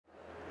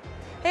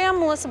Hey,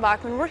 I'm Melissa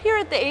Bachman. We're here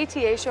at the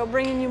ATA show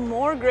bringing you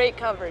more great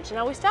coverage.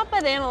 Now, we stopped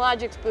by the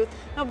Analogics booth.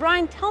 Now,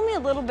 Brian, tell me a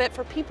little bit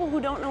for people who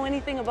don't know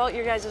anything about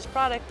your guys'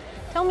 product.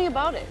 Tell me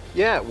about it.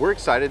 Yeah, we're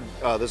excited.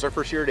 This is our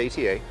first year at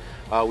ATA.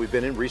 We've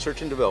been in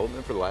research and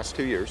development for the last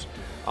 2 years.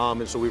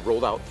 And so we've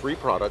rolled out 3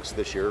 products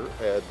this year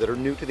that are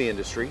new to the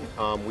industry.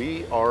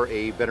 We are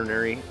a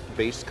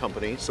veterinary-based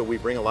company, so we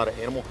bring a lot of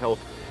animal health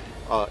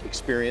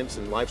experience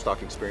and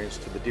livestock experience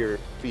to the deer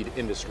feed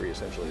industry,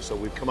 essentially. So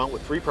we've come out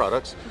with 3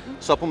 products.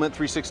 Supplement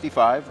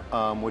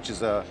 365, which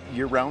is a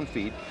year-round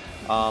feed.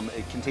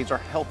 It contains our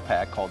health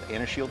pack called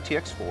AnaShield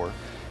TX4.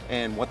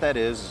 And what that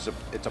is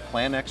it's a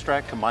plant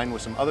extract combined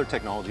with some other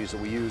technologies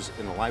that we use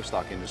in the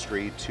livestock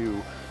industry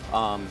to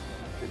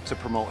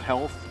promote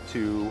health,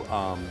 to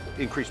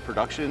increase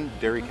production,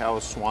 dairy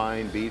cows,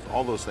 swine, beef,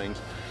 all those things.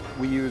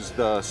 We use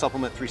the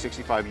Supplement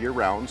 365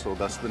 year-round, so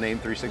that's the name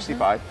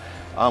 365.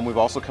 We've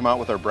also come out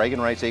with our Braggin'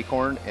 Rights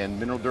Acorn and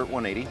Mineral Dirt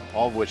 180,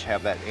 all of which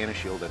have that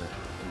AnaShield in it.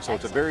 And so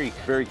It's a very,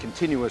 very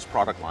continuous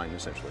product line,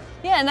 essentially.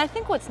 Yeah, and I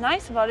think what's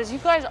nice about it is you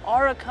guys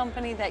are a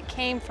company that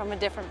came from a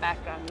different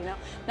background, you know?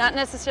 Not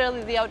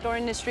necessarily the outdoor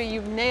industry,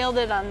 you've nailed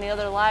it on the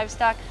other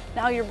livestock.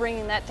 Now you're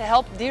bringing that to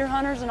help deer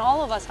hunters and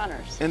all of us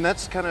hunters. And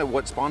that's kind of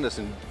what spawned us.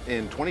 In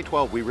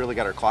 2012, we really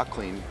got our clock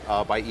cleaned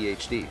by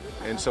EHD.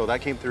 And so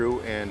that came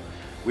through, and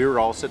we were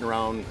all sitting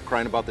around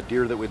crying about the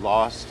deer that we'd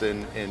lost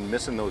and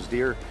missing those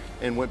deer,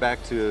 and went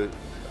back to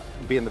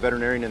being the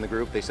veterinarian in the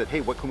group. They said,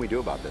 hey, what can we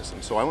do about this?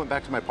 And so I went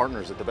back to my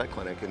partners at the vet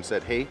clinic and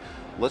said, hey,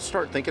 let's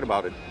start thinking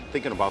about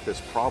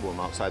this problem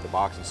outside the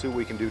box and see what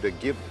we can do to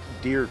give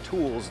deer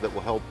tools that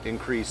will help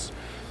increase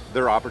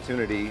their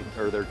opportunity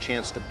or their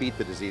chance to beat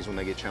the disease when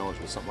they get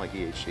challenged with something like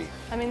EHD.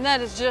 I mean, that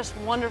is just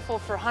wonderful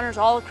for hunters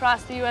all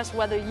across the U.S.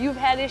 Whether you've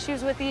had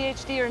issues with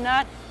EHD or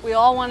not, we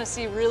all want to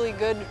see really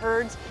good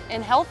herds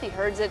and healthy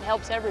herds. It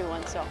helps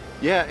everyone, so.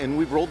 Yeah, and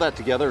we've rolled that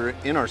together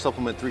in our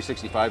Supplement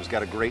 365. It's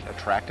got a great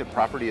attractive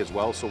property as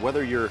well. So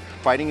whether you're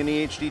fighting an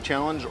EHD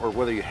challenge or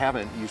whether you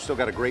haven't, you've still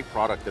got a great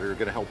product that are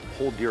going to help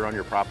hold deer on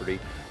your property,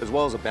 as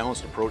well as a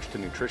balanced approach to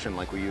nutrition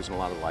like we use in a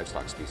lot of the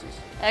livestock species.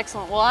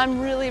 Excellent. Well, I'm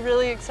really,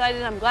 really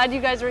excited. I'm glad you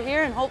guys are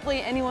here, and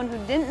hopefully anyone who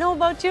didn't know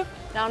about you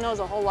now knows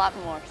a whole lot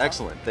more. So.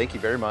 Excellent. Thank you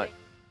very much.